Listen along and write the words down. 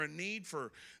a need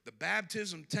for the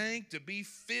baptism tank to be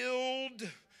filled.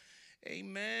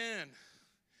 Amen.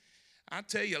 I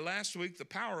tell you, last week the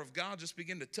power of God just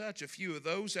began to touch a few of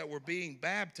those that were being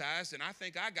baptized, and I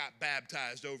think I got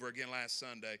baptized over again last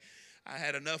Sunday. I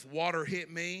had enough water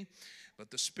hit me, but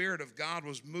the Spirit of God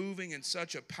was moving in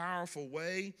such a powerful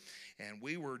way, and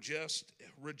we were just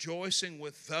rejoicing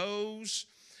with those.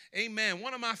 Amen.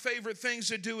 One of my favorite things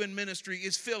to do in ministry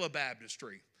is fill a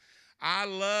baptistry. I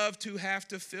love to have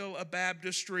to fill a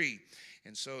baptistry.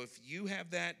 And so if you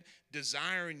have that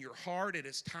desire in your heart, it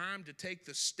is time to take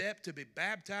the step to be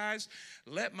baptized.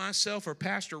 Let myself or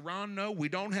Pastor Ron know. We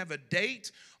don't have a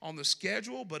date on the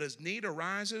schedule, but as need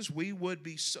arises, we would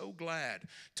be so glad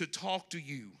to talk to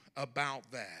you about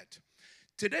that.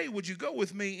 Today, would you go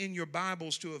with me in your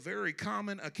Bibles to a very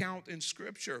common account in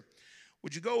Scripture?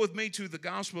 Would you go with me to the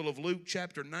Gospel of Luke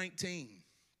chapter 19?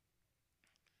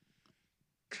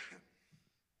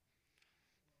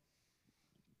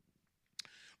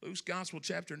 Luke's Gospel,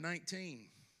 chapter 19.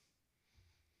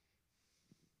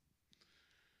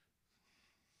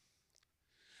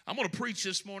 I'm going to preach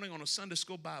this morning on a Sunday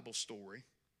school Bible story.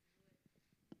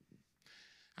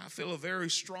 I feel a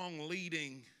very strong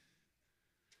leading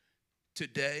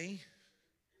today,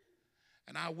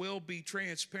 and I will be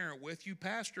transparent with you.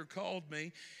 Pastor called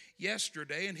me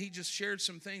yesterday, and he just shared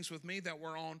some things with me that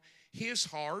were on his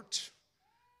heart.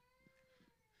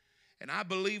 And I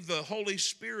believe the Holy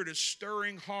Spirit is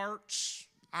stirring hearts.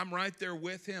 I'm right there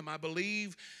with him. I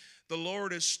believe the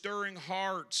Lord is stirring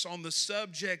hearts on the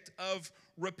subject of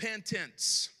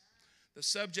repentance. The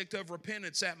subject of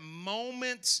repentance, that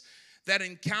moment, that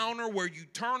encounter where you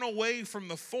turn away from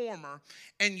the former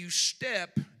and you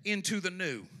step into the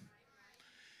new.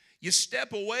 You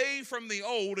step away from the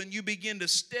old and you begin to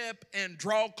step and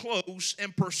draw close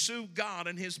and pursue God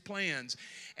and His plans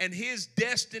and His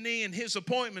destiny and His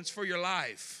appointments for your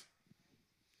life.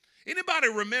 Anybody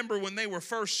remember when they were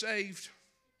first saved?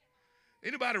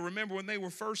 Anybody remember when they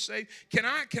were first saved? Can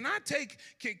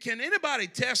anybody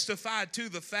testify to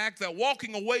the fact that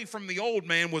walking away from the old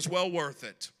man was well worth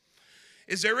it?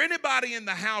 Is there anybody in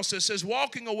the house that says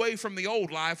walking away from the old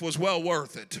life was well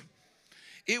worth it?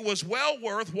 It was well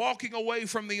worth walking away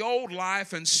from the old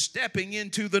life and stepping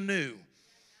into the new.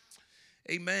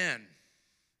 Amen.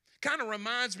 Kind of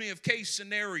reminds me of case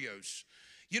scenarios.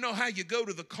 You know how you go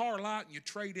to the car lot and you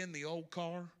trade in the old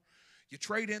car? You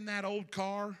trade in that old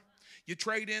car. You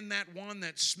trade in that one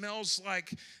that smells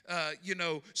like,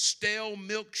 stale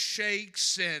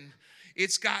milkshakes, and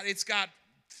it's got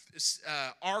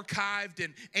archived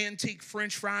and antique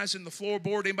French fries in the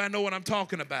floorboard. Anybody know what I'm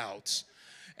talking about?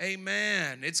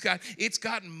 Amen. It's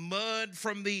got mud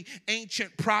from the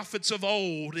ancient prophets of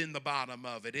old in the bottom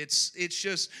of it. It's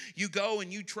just, you go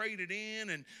and you trade it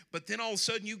in, but then all of a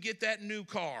sudden you get that new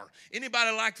car.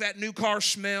 Anybody like that new car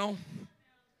smell?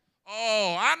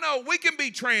 Oh, I know we can be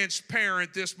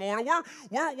transparent this morning.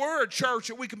 We're a church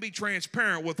that we can be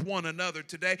transparent with one another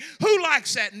today. Who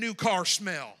likes that new car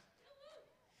smell?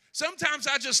 Sometimes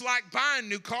I just like buying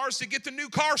new cars to get the new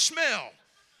car smell.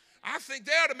 I think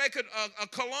they ought to make a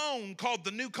cologne called the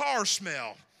new car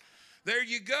smell. There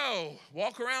you go.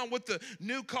 Walk around with the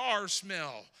new car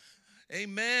smell.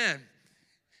 Amen.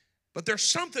 But there's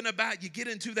something about you get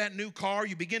into that new car,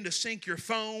 you begin to sync your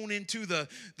phone into the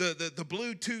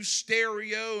Bluetooth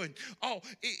stereo. And,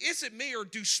 is it me or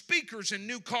do speakers in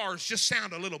new cars just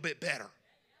sound a little bit better?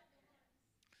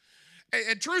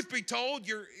 And truth be told,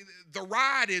 the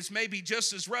ride is maybe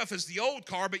just as rough as the old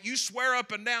car, but you swear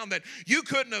up and down that you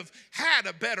couldn't have had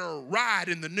a better ride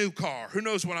in the new car. Who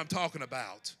knows what I'm talking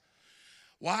about?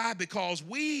 Why? Because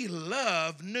we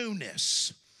love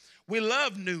newness. We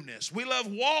love newness. We love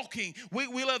walking.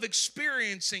 We love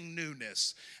experiencing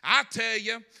newness. I tell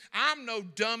you, I'm no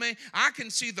dummy. I can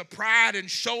see the pride in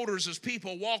shoulders as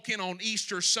people walk in on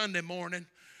Easter Sunday morning.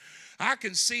 I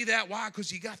can see that. Why? Because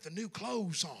you got the new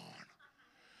clothes on.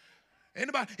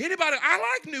 Anybody,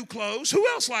 I like new clothes. Who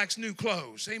else likes new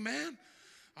clothes? Amen.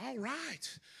 All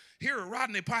right. Here at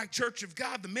Rodney Pike Church of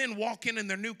God, the men walk in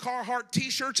their new Carhartt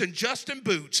t-shirts and Justin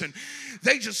boots, and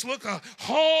they just look a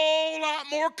whole lot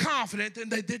more confident than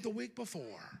they did the week before.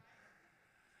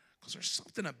 Because there's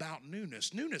something about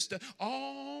newness.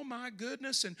 Oh, my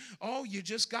goodness. And, you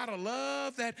just got to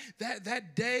love that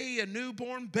day a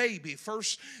newborn baby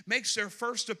makes their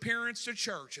first appearance to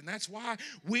church. And that's why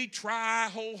we try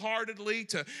wholeheartedly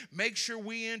to make sure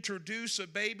we introduce a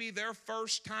baby their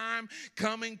first time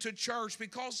coming to church.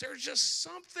 Because there's just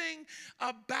something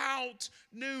about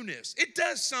newness. It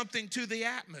does something to the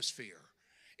atmosphere.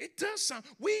 It does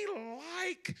something. We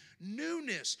like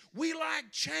newness. We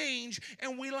like change,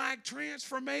 and we like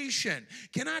transformation.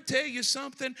 Can I tell you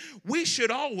something? We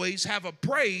should always have a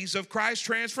praise of Christ's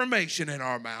transformation in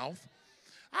our mouth.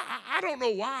 I don't know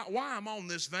why I'm on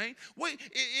this vein.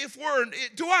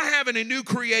 Do I have any new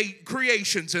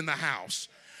creations in the house?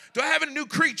 Do I have any new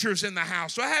creatures in the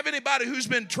house? Do I have anybody who's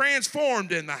been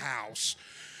transformed in the house?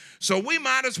 So we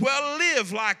might as well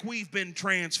live like we've been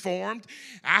transformed.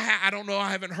 I don't know, I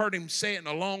haven't heard him say it in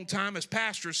a long time. As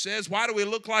pastor says, why do we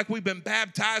look like we've been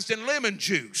baptized in lemon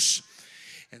juice?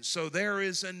 And so there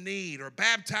is a need. Or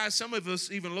baptized, some of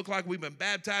us even look like we've been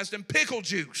baptized in pickle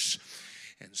juice.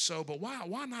 And so, but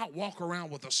why not walk around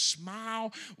with a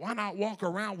smile? Why not walk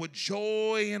around with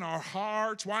joy in our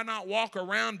hearts? Why not walk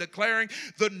around declaring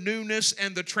the newness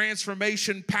and the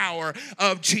transformation power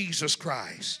of Jesus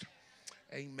Christ?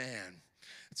 Amen.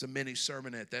 It's a mini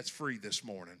sermonette. That's free this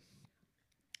morning.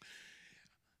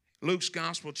 Luke's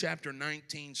Gospel, chapter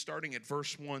 19, starting at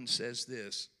verse 1, says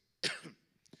this.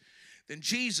 Then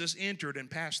Jesus entered and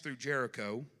passed through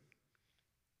Jericho.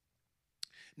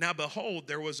 Now behold,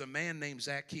 there was a man named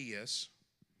Zacchaeus,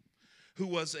 who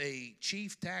was a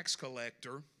chief tax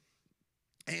collector,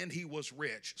 and he was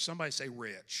rich. Somebody say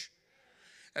rich.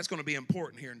 That's going to be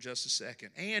important here in just a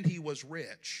second. And he was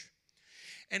rich.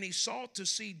 And he sought to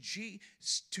see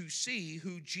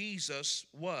who Jesus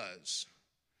was,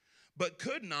 but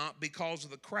could not because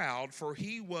of the crowd, for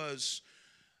he was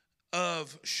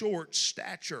of short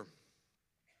stature.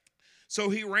 So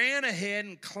he ran ahead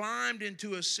and climbed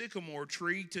into a sycamore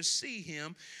tree to see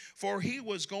him, for he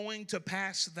was going to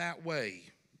pass that way.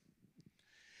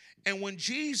 And when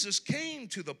Jesus came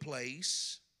to the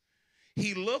place,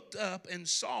 he looked up and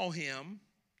saw him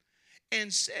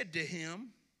and said to him,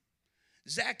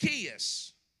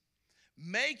 Zacchaeus,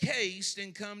 make haste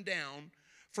and come down,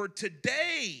 for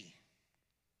today,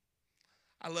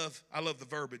 I love the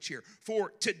verbiage here,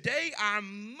 for today I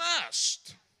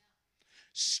must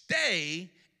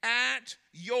stay at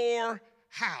your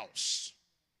house.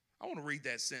 I want to read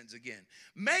that sentence again.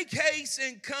 Make haste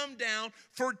and come down,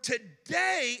 for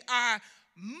today I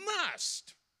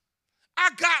must. I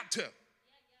got to.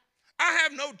 I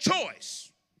have no choice.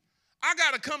 I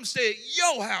got to come stay at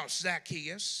your house,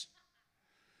 Zacchaeus.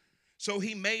 So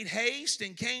he made haste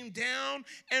and came down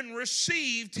and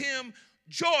received him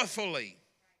joyfully.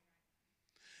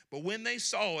 But when they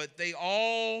saw it, they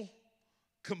all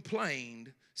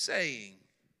complained, saying,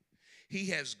 he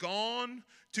has gone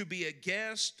to be a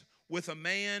guest with a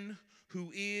man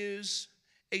who is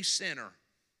a sinner.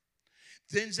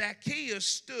 Then Zacchaeus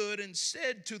stood and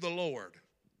said to the Lord,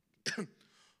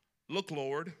 look,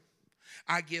 Lord,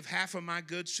 I give half of my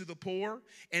goods to the poor,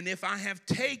 and if I have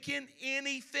taken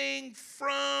anything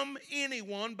from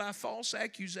anyone by false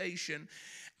accusation,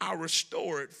 I'll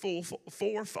restore it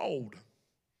fourfold.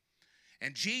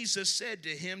 And Jesus said to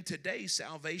him, today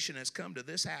salvation has come to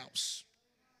this house.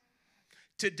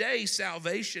 Today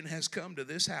salvation has come to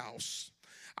this house.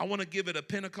 I want to give it a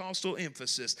Pentecostal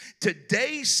emphasis.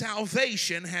 Today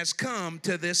salvation has come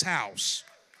to this house,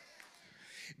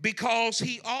 because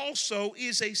he also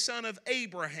is a son of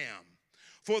Abraham.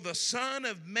 For the Son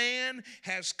of Man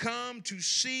has come to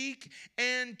seek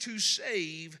and to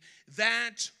save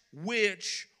that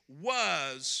which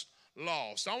was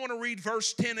lost. I want to read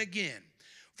verse 10 again.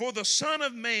 For the Son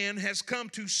of Man has come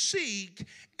to seek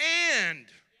and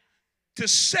to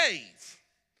save,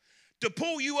 to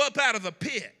pull you up out of the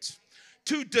pit,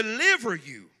 to deliver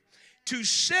you, to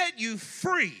set you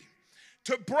free,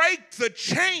 to break the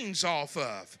chains off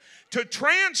of, to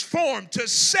transform, to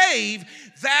save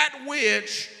that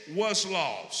which was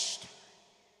lost.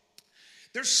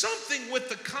 There's something with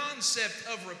the concept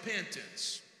of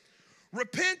repentance.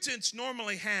 Repentance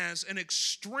normally has an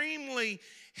extremely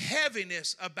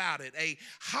heaviness about it, a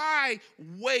high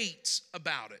weight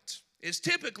about it. It's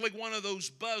typically one of those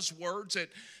buzzwords that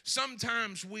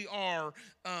sometimes we are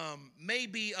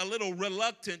maybe a little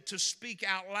reluctant to speak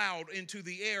out loud into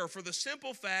the air, for the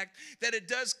simple fact that it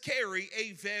does carry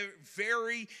a very,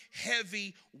 very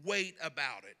heavy weight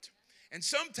about it. And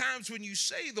sometimes when you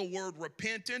say the word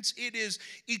repentance, it is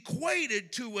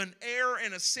equated to an air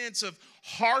and a sense of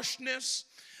harshness,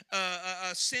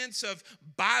 a sense of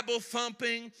Bible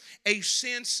thumping, a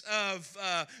sense of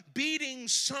beating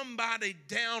somebody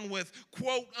down with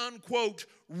quote unquote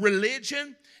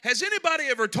religion. Has anybody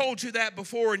ever told you that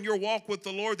before in your walk with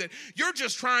the Lord, that you're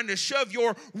just trying to shove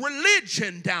your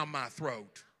religion down my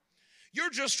throat? You're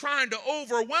just trying to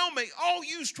overwhelm me. All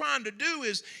you're trying to do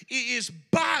is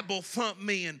Bible thump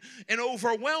me and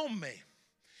overwhelm me.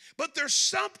 But there's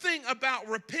something about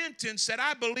repentance that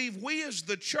I believe we as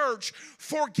the church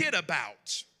forget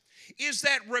about. is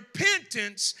that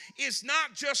repentance is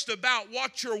not just about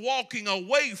what you're walking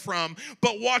away from,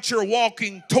 but what you're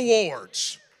walking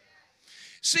towards.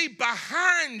 See,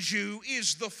 behind you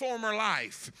is the former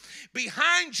life.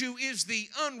 Behind you is the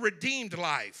unredeemed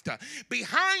life.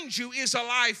 Behind you is a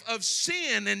life of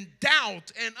sin and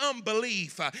doubt and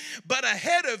unbelief. But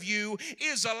ahead of you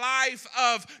is a life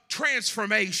of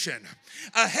transformation.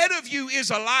 Ahead of you is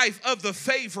a life of the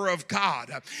favor of God.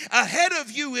 Ahead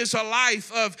of you is a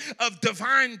life of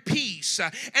divine peace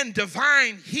and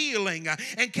divine healing.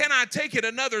 And can I take it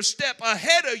another step?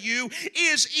 Ahead of you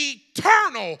is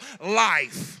eternal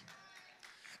life.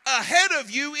 Ahead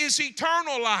of you is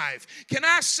eternal life. Can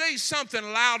I say something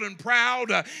loud and proud?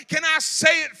 Can I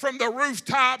say it from the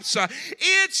rooftops?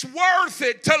 It's worth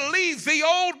it to leave the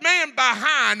old man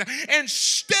behind and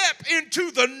step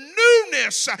into the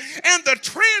newness and the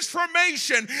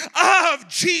transformation of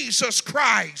Jesus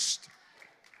Christ.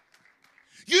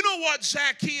 You know what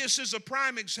Zacchaeus is a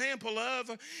prime example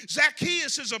of?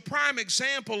 Zacchaeus is a prime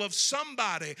example of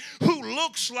somebody who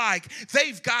looks like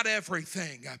they've got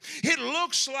everything. It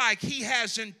looks like he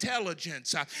has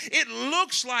intelligence. It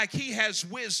looks like he has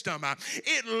wisdom.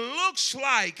 It looks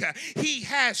like he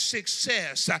has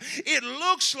success. It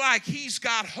looks like he's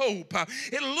got hope.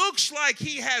 It looks like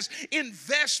he has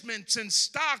investments and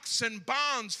stocks and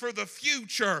bonds for the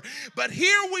future. But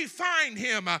here we find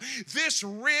him, this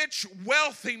rich,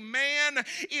 wealthy man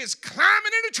is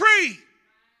climbing in a tree.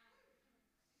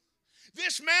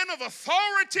 This man of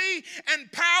authority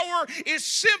and power is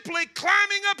simply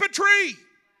climbing up a tree.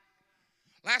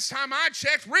 Last time I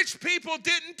checked, rich people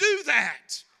didn't do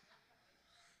that.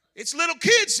 It's little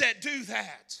kids that do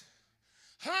that.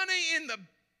 Honey, in the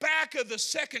back of the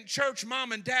second church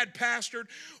Mom and Dad pastored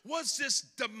was this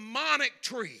demonic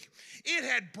tree. It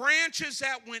had branches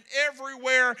that went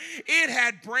everywhere. It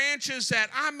had branches that,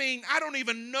 I don't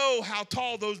even know how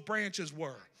tall those branches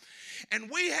were. And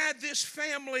we had this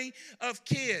family of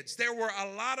kids. There were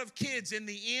a lot of kids. In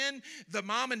the end, the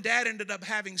mom and dad ended up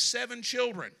having 7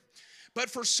 children.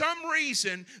 But for some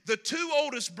reason, the 2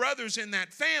 oldest brothers in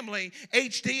that family,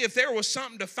 HD, if there was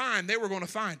something to find, they were going to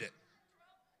find it.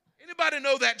 Anybody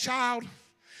know that child?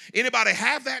 Anybody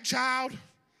have that child?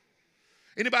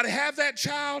 Anybody have that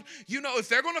child? You know, if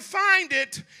they're going to find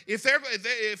it, if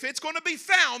it's going to be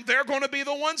found, they're going to be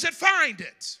the ones that find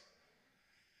it.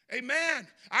 Amen.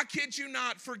 I kid you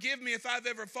not. Forgive me if I've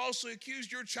ever falsely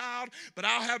accused your child, but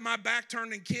I'll have my back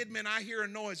turned and kidman. I hear a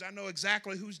noise. I know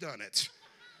exactly who's done it.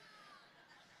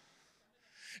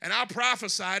 And I'll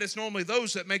prophesy it's normally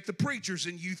those that make the preachers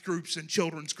in youth groups and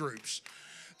children's groups.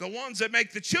 The ones that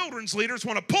make the children's leaders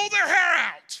want to pull their hair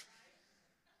out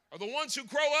are the ones who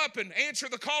grow up and answer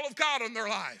the call of God on their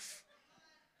life.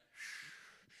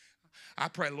 I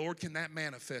pray, Lord, can that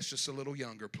manifest just a little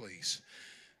younger, please?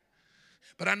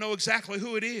 But I know exactly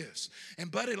who it is.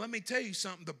 And, buddy, let me tell you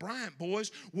something. The Bryant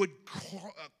boys would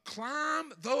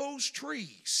climb those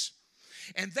trees.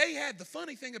 And they had, the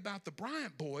funny thing about the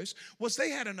Bryant boys was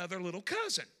they had another little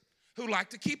cousin who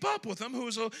liked to keep up with them, who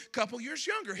was a couple years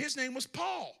younger. His name was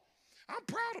Paul. I'm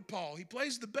proud of Paul. He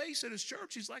plays the bass at his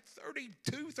church. He's like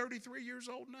 32, 33 years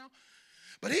old now.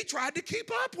 But he tried to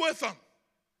keep up with them.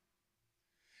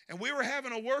 And we were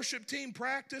having a worship team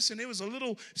practice, and it was a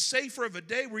little safer of a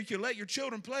day where you could let your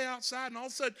children play outside. And all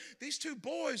of a sudden, these 2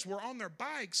 boys were on their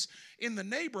bikes in the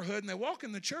neighborhood, and they walk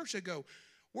in the church. They go,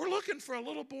 "We're looking for a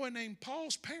little boy named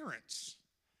Paul's parents.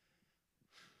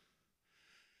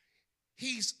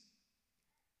 He's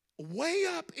way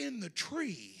up in the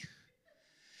tree,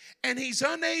 and he's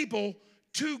unable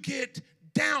to get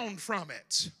down from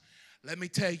it." Let me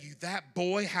tell you, that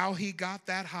boy, how he got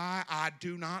that high, I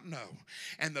do not know.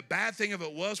 And the bad thing of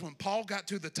it was when Paul got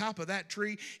to the top of that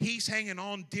tree, he's hanging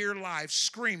on dear life,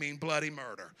 screaming bloody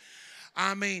murder.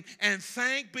 And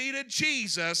thank be to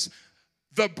Jesus,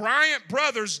 the Bryant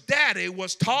brothers' daddy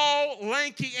was tall,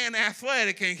 lanky, and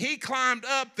athletic, and he climbed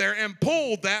up there and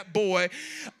pulled that boy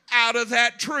out of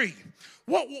that tree.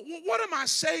 What am I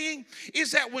saying?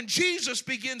 Is that when Jesus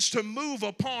begins to move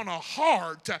upon a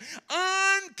heart,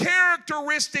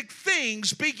 uncharacteristic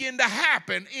things begin to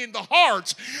happen in the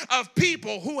hearts of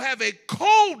people who have a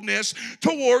coldness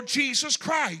toward Jesus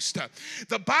Christ.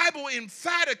 The Bible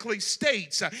emphatically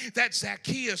states that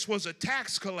Zacchaeus was a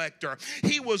tax collector.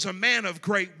 He was a man of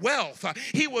great wealth.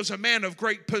 He was a man of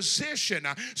great position.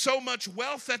 So much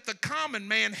wealth that the common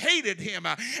man hated him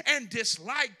and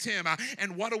disliked him.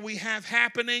 And what do we have happening?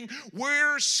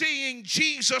 We're seeing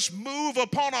Jesus move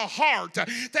upon a heart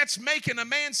that's making a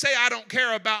man say, "I don't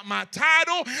care about my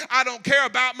title. I don't care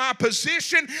about my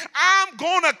position. I'm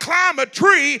going to climb a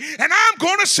tree and I'm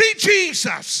going to see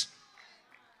Jesus."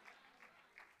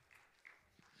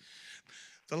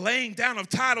 the laying down of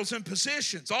titles and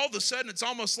positions. All of a sudden, it's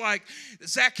almost like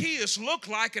Zacchaeus looked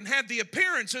like and had the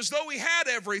appearance as though he had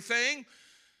everything,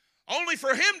 only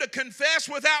for him to confess,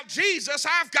 without Jesus,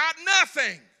 I've got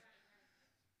nothing.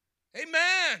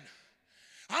 Amen.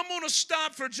 I'm going to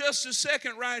stop for just a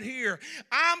second right here.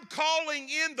 I'm calling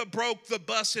in the broke, the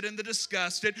busted, and the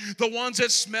disgusted, the ones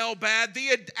that smell bad,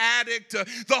 the addict,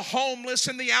 the homeless,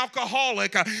 and the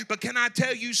alcoholic. But can I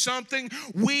tell you something?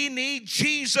 We need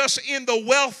Jesus in the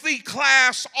wealthy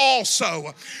class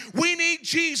also. We need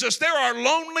Jesus. There are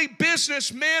lonely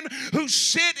businessmen who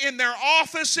sit in their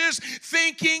offices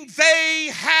thinking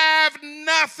they have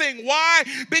nothing. Why?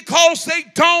 Because they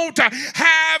don't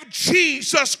have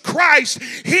Jesus Christ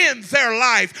in their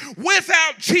life.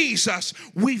 Without Jesus,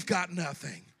 we've got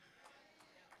nothing.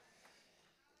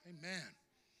 Amen.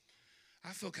 I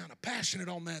feel kind of passionate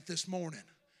on that this morning.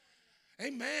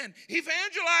 Amen.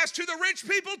 Evangelize to the rich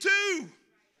people too.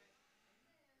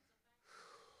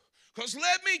 Because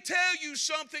let me tell you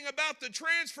something about the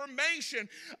transformation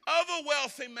of a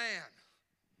wealthy man.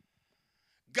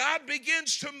 God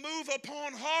begins to move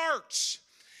upon hearts.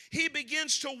 He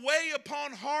begins to weigh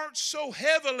upon hearts so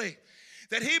heavily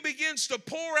that he begins to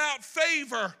pour out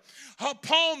favor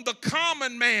upon the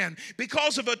common man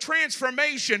because of a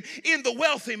transformation in the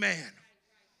wealthy man.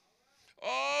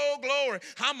 Oh, glory.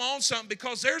 I'm on something,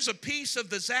 because there's a piece of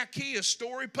the Zacchaeus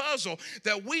story puzzle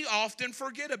that we often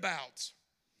forget about.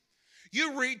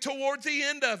 You read toward the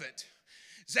end of it.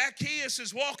 Zacchaeus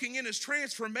is walking in his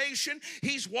transformation.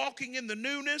 He's walking in the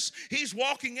newness. He's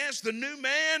walking as the new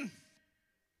man.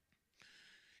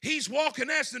 He's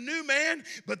walking as the new man,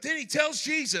 but then he tells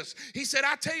Jesus, he said,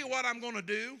 I tell you what I'm going to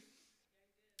do.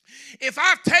 If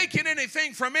I've taken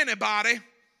anything from anybody,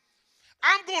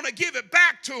 I'm going to give it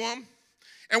back to them.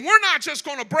 And we're not just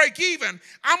going to break even.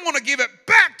 I'm going to give it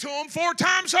back to them 4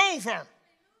 times over.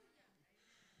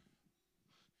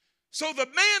 So the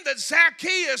man that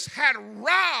Zacchaeus had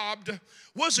robbed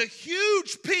was a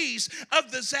huge piece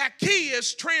of the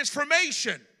Zacchaeus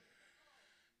transformation.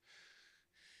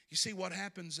 You see what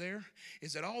happens there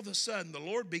is that all of a sudden the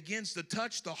Lord begins to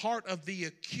touch the heart of the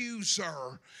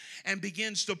accuser and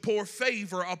begins to pour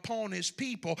favor upon his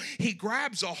people. He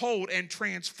grabs a hold and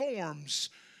transforms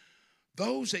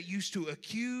those that used to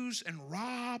accuse and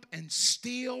rob and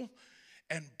steal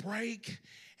and break,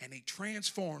 and he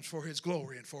transforms for his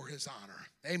glory and for his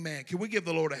honor. Amen. Can we give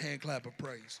the Lord a hand clap of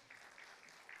praise?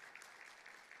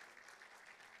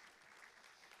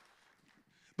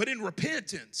 But in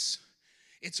repentance,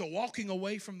 it's a walking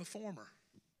away from the former.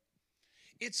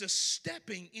 It's a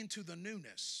stepping into the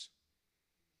newness.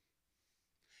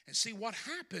 And see, what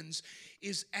happens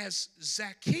is as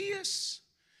Zacchaeus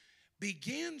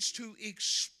begins to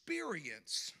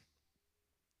experience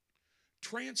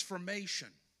transformation,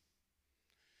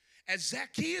 as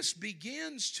Zacchaeus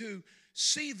begins to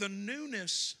see the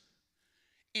newness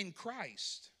in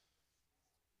Christ,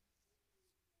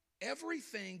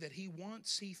 everything that he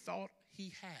thought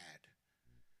he had,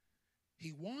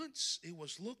 it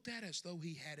was looked at as though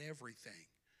he had everything.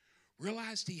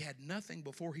 Realized he had nothing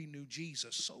before he knew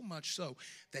Jesus, so much so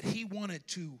that he wanted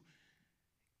to,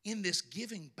 in this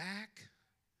giving back,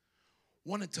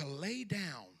 wanted to lay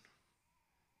down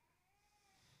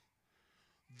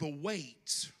the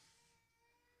weight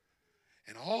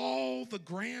and all the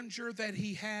grandeur that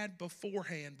he had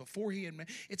beforehand, before he had made.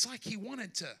 It's like he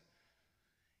wanted to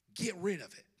get rid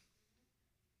of it.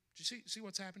 Do you see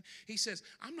what's happening? He says,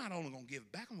 I'm not only going to give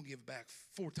it back, I'm going to give it back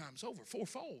 4 times over,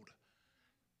 4-fold.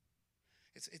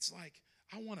 It's like,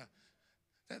 I want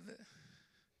to,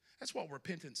 that's what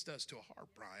repentance does to a heart,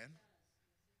 Brian.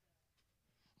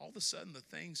 All of a sudden, the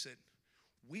things that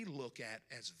we look at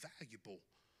as valuable,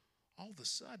 all of a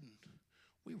sudden,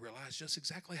 we realize just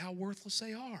exactly how worthless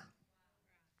they are.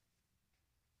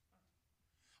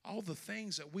 All the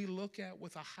things that we look at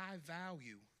with a high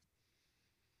value,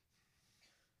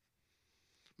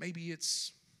 maybe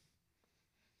it's,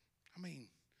 I may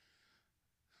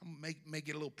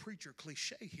get a little preacher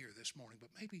cliche here this morning,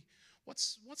 but maybe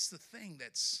what's the thing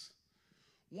that's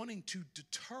wanting to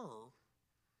deter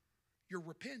your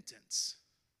repentance?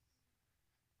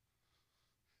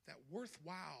 That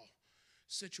worthwhile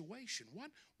situation.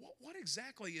 What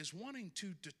exactly is wanting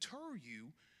to deter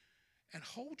you and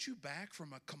hold you back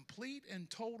from a complete and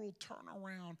total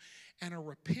turnaround and a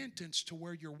repentance to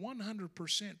where you're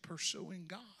 100% pursuing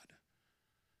God?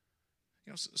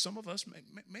 You know, some of us,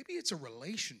 maybe it's a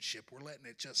relationship. We're letting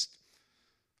it just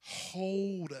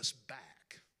hold us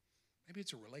back. Maybe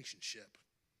it's a relationship.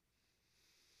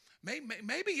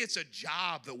 Maybe it's a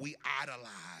job that we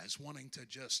idolize, wanting to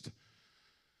just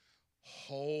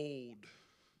hold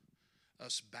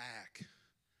us back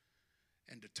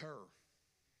and deter.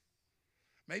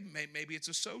 Maybe it's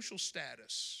a social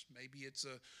status. Maybe it's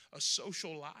a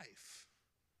social life.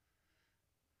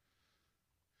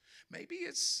 Maybe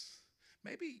it's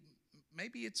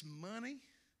money.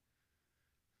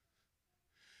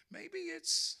 Maybe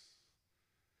it's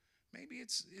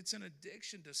an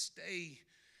addiction to stay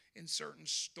in certain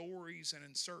stories and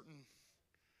in certain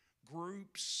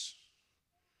groups.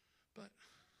 But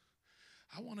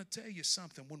I want to tell you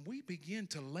something. When we begin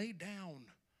to lay down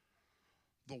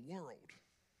the world,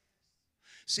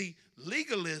 see,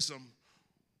 legalism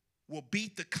will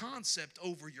beat the concept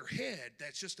over your head.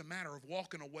 That's just a matter of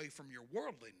walking away from your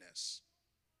worldliness.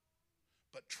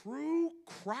 But true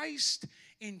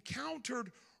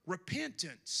Christ-encountered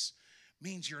repentance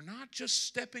means you're not just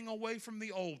stepping away from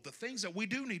the old, the things that we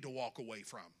do need to walk away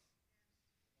from.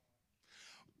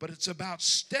 But it's about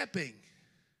stepping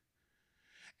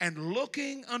and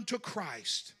looking unto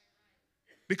Christ,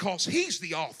 because He's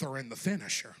the author and the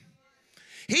finisher.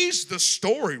 He's the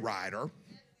story writer.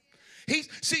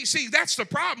 See, that's the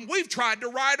problem. We've tried to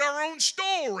write our own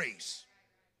stories.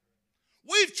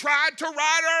 We've tried to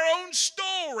write our own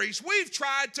stories. We've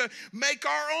tried to make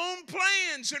our own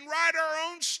plans and write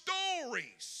our own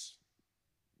stories.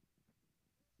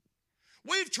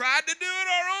 We've tried to do it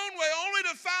our own way, only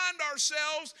to find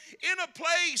ourselves in a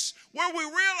place where we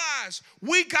realize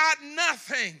we got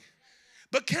nothing.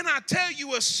 But can I tell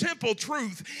you a simple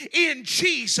truth? In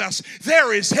Jesus,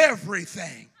 there is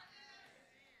everything.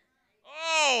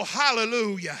 Oh,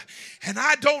 hallelujah. And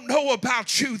I don't know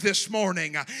about you this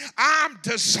morning. I'm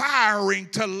desiring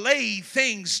to lay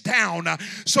things down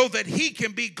so that He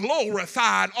can be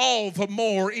glorified all the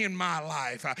more in my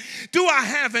life. Do I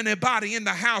have anybody in the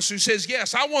house who says,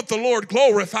 yes, I want the Lord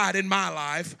glorified in my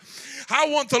life? I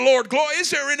want the Lord glorified. Is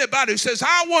there anybody who says,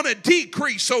 I want to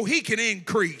decrease so He can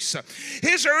increase?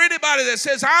 Is there anybody that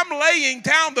says, I'm laying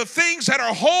down the things that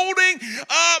are holding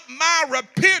up my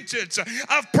repentance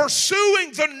of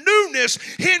pursuing the newness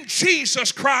in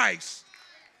Jesus Christ?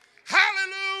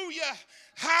 Hallelujah.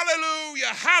 Hallelujah,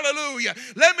 hallelujah.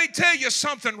 Let me tell you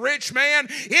something, rich man.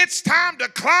 It's time to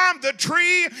climb the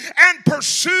tree and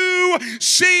pursue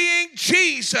seeing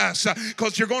Jesus,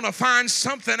 because you're going to find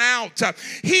something out.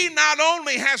 He not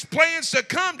only has plans to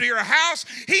come to your house,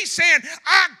 He's saying,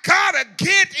 I got to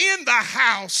get in the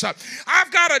house. I've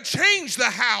got to change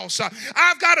the house.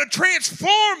 I've got to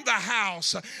transform the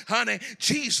house. Honey,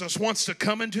 Jesus wants to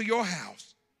come into your house.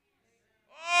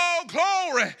 Oh,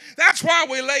 glory. That's why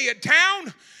we lay it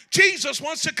down. Jesus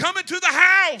wants to come into the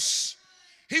house.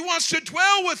 He wants to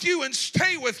dwell with you and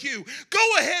stay with you. Go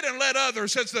ahead and let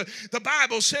others, as the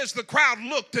Bible says, the crowd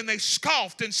looked and they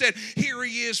scoffed and said, here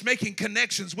he is making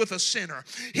connections with a sinner.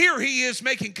 Here he is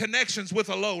making connections with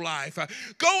a lowlife.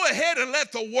 Go ahead and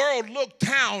let the world look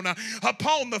down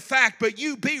upon the fact, but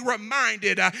you be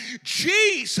reminded,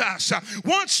 Jesus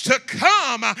wants to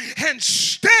come and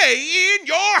stay in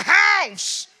your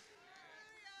house.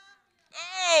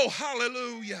 Oh,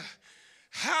 hallelujah.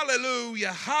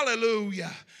 Hallelujah,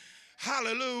 hallelujah,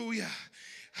 hallelujah,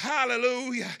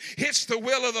 hallelujah. It's the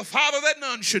will of the Father that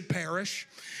none should perish.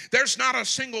 There's not a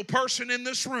single person in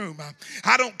this room.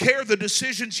 I don't care the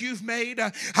decisions you've made.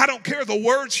 I don't care the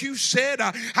words you said.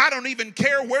 I don't even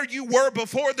care where you were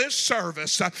before this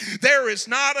service. There is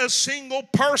not a single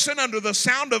person under the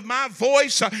sound of my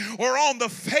voice or on the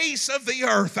face of the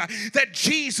earth that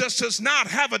Jesus does not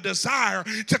have a desire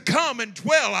to come and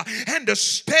dwell and to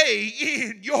stay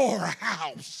in your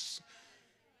house.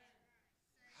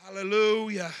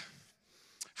 Hallelujah.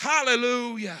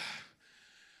 Hallelujah.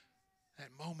 That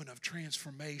moment of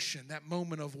transformation, that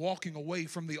moment of walking away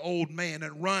from the old man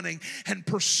and running and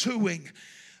pursuing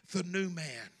the new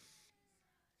man.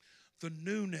 The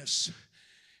newness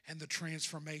and the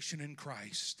transformation in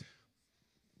Christ.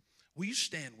 Will you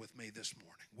stand with me this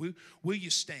morning? Will you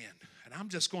stand? And I'm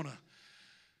just going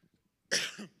to,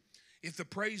 if the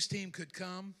praise team could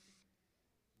come.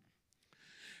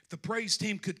 If the praise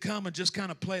team could come and just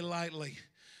kind of play lightly.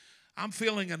 I'm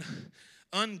feeling an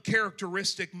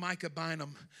uncharacteristic Micah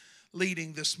Bynum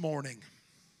leading this morning.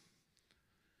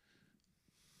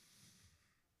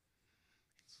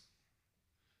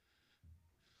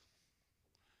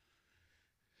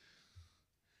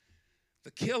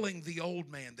 The killing the old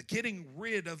man, the getting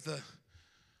rid of the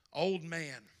old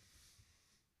man,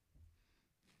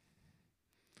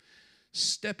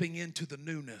 stepping into the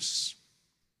newness.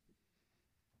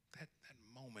 That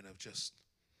moment of just,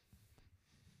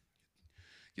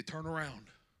 you turn around.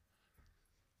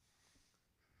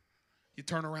 You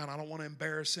turn around. I don't want to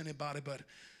embarrass anybody, but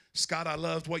Scott, I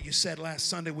loved what you said last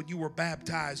Sunday when you were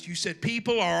baptized. You said,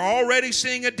 people are already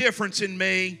seeing a difference in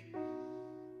me.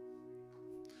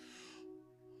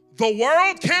 The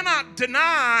world cannot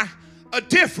deny a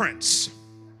difference.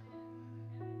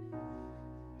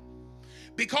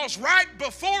 Because right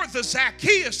before the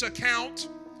Zacchaeus account,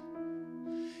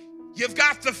 you've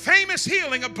got the famous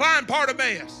healing of blind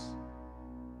Bartimaeus.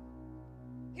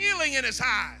 Healing in his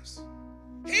eyes.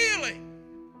 Healing.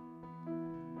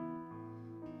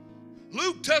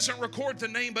 Luke doesn't record the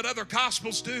name, but other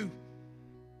gospels do.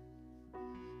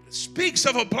 It speaks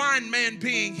of a blind man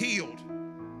being healed.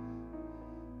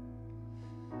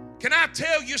 Can I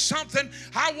tell you something?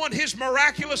 I want his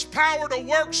miraculous power to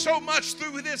work so much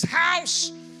through this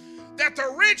house that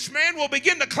the rich man will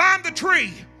begin to climb the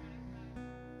tree.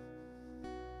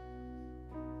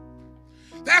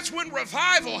 That's when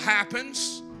revival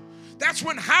happens. That's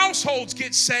when households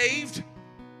get saved.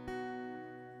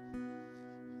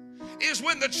 Is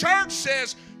when the church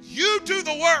says, you do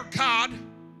the work, God,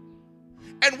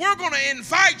 and we're going to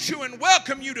invite you and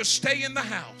welcome you to stay in the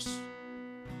house.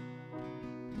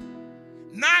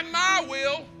 Not my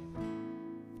will,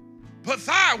 but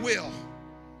thy will.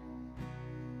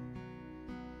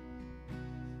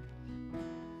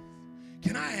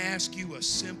 Can I ask you a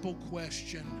simple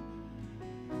question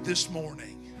this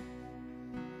morning?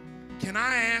 Can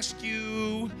I ask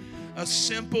you a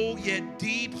simple yet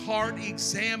deep heart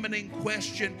examining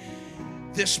question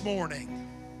this morning?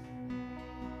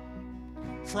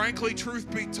 Frankly, truth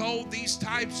be told, these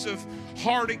types of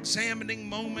heart examining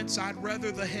moments, I'd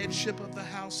rather the headship of the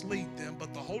house lead them.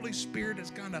 But the Holy Spirit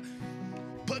has kind of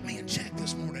put me in check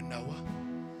this morning, Noah.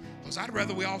 Because I'd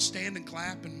rather we all stand and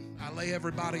clap and I lay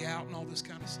everybody out and all this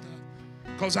kind of stuff.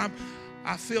 Because I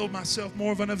feel myself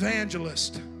more of an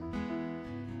evangelist.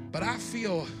 But I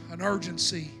feel an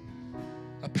urgency,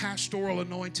 a pastoral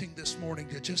anointing this morning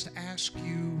to just ask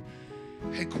you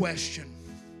a question.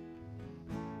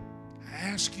 I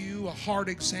ask you a heart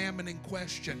examining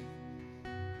question.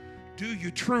 Do you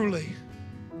truly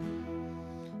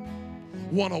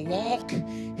want to walk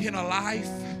in a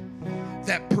life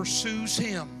that pursues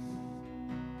Him?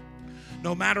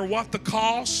 No matter what the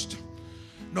cost,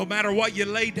 no matter what you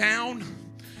lay down,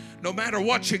 no matter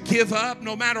what you give up,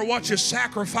 no matter what you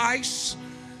sacrifice,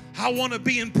 I want to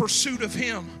be in pursuit of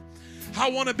Him. I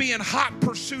want to be in hot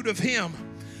pursuit of Him.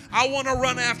 I want to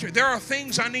run after. There are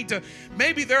things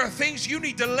maybe there are things you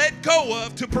need to let go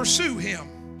of to pursue Him.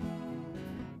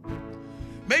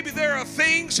 Maybe there are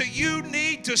things that you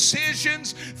need,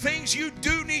 decisions, things you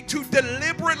do need to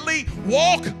deliberately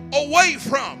walk away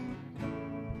from.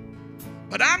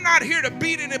 But I'm not here to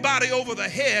beat anybody over the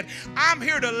head. I'm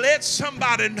here to let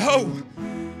somebody know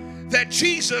that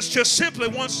Jesus just simply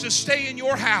wants to stay in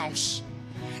your house.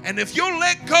 And if you'll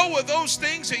let go of those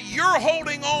things that you're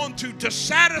holding on to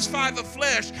satisfy the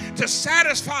flesh, to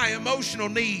satisfy emotional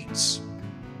needs,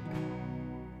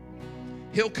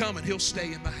 He'll come and He'll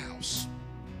stay in the house.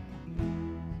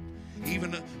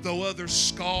 Even though others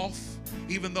scoff,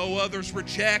 even though others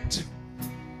reject,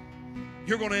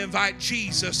 you're going to invite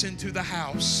Jesus into the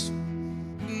house.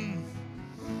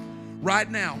 Right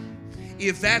now,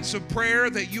 if that's a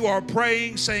prayer that you are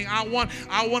praying, saying, I want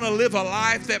to live a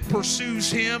life that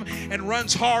pursues Him and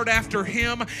runs hard after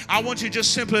Him, I want you to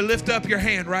just simply lift up your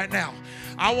hand right now.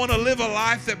 I want to live a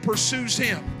life that pursues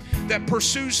Him,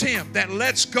 that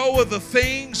lets go of the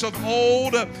things of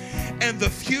old and the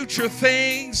future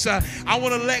things. I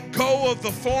want to let go of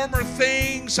the former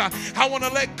things. I want to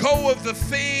let go of the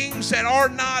things that are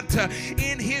not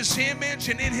in His image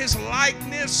and in His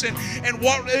likeness and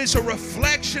what is a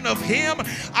reflection of Him.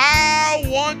 I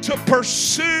want to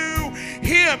pursue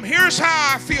Him. Here's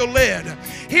how I feel led.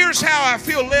 Here's how I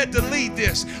feel led to lead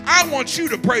this. I want you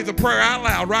to pray the prayer out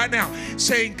loud right now,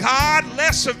 saying, God,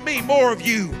 less of me, more of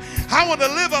you. I want to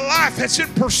live a life that's in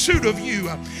pursuit of you,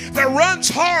 that runs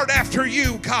hard after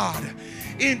you, God.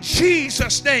 In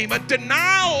Jesus' name, a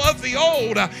denial of the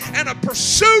old and a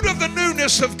pursuit of the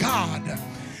newness of God.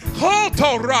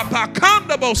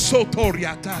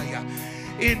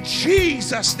 In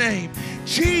Jesus'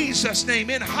 name,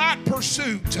 in hot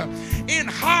pursuit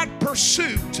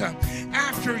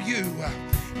after you.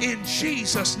 In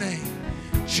Jesus' name,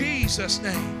 Jesus'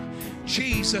 name,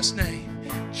 Jesus' name.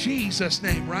 Jesus'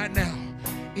 name right now.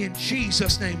 In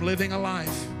Jesus' name, living a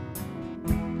life.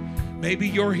 Maybe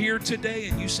you're here today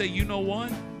and you say, you know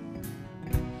what?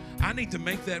 I need to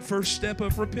make that first step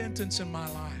of repentance in my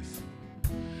life.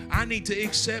 I need to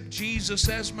accept Jesus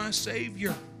as my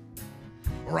Savior.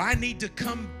 Or I need to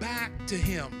come back to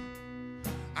Him.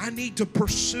 I need to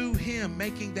pursue Him,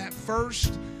 making that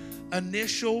first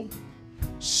initial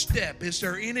step. Is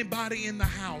there anybody in the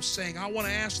house saying, I want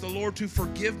to ask the Lord to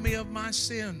forgive me of my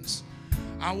sins?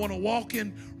 I want to walk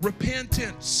in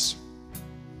repentance.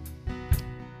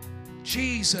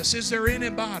 Jesus. Is there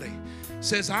anybody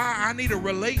says, I need a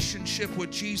relationship with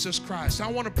Jesus Christ?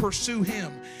 I want to pursue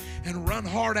him and run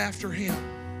hard after him.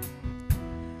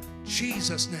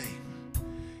 Jesus' name.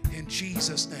 In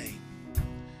Jesus' name.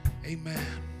 Amen.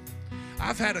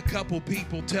 I've had a couple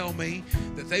people tell me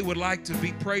that they would like to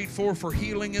be prayed for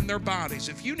healing in their bodies.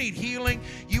 If you need healing,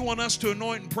 you want us to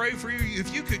anoint and pray for you,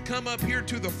 if you could come up here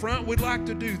to the front, we'd like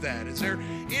to do that. Is there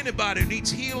anybody who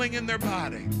needs healing in their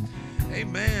body?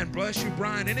 Amen. Bless you,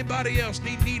 Brian. Anybody else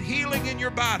need healing in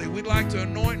your body? We'd like to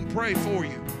anoint and pray for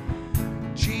you.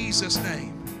 Jesus'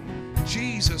 name.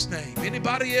 Jesus' name.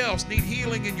 Anybody else need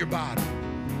healing in your body?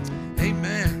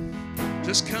 Amen.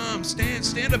 Just come,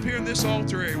 stand up here in this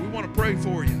altar area. We want to pray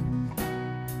for you.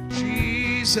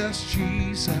 Jesus,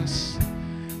 Jesus.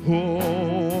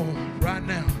 Oh, right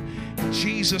now, in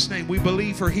Jesus' name, we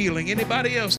believe for healing. Anybody else